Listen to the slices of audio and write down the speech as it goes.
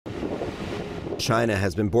China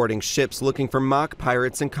has been boarding ships looking for mock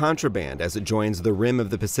pirates and contraband as it joins the Rim of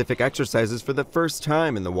the Pacific exercises for the first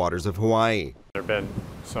time in the waters of Hawaii. There have been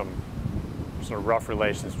some sort of rough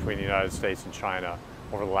relations between the United States and China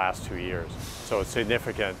over the last 2 years. So it's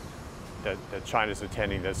significant that China is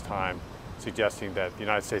attending this time, suggesting that the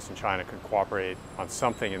United States and China can cooperate on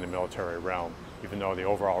something in the military realm, even though the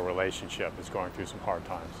overall relationship is going through some hard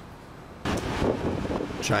times.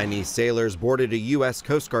 Chinese sailors boarded a U.S.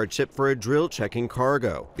 Coast Guard ship for a drill checking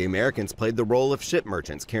cargo. The Americans played the role of ship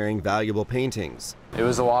merchants carrying valuable paintings. It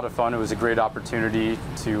was a lot of fun. It was a great opportunity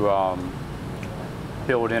to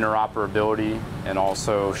build interoperability and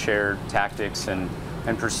also share tactics and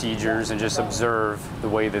procedures and just observe the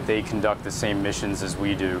way that they conduct the same missions as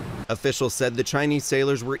we do. Officials said the Chinese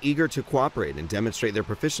sailors were eager to cooperate and demonstrate their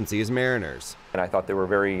proficiency as mariners. And I thought they were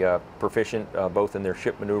very proficient both in their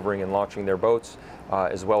ship maneuvering and launching their boats,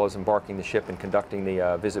 as well as embarking the ship and conducting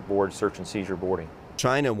the visit board search and seizure boarding.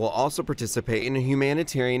 China will also participate in a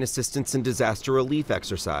humanitarian assistance and disaster relief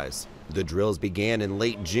exercise. The drills began in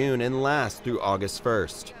late June and last through August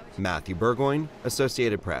 1st. Matthew Burgoyne,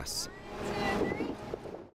 Associated Press.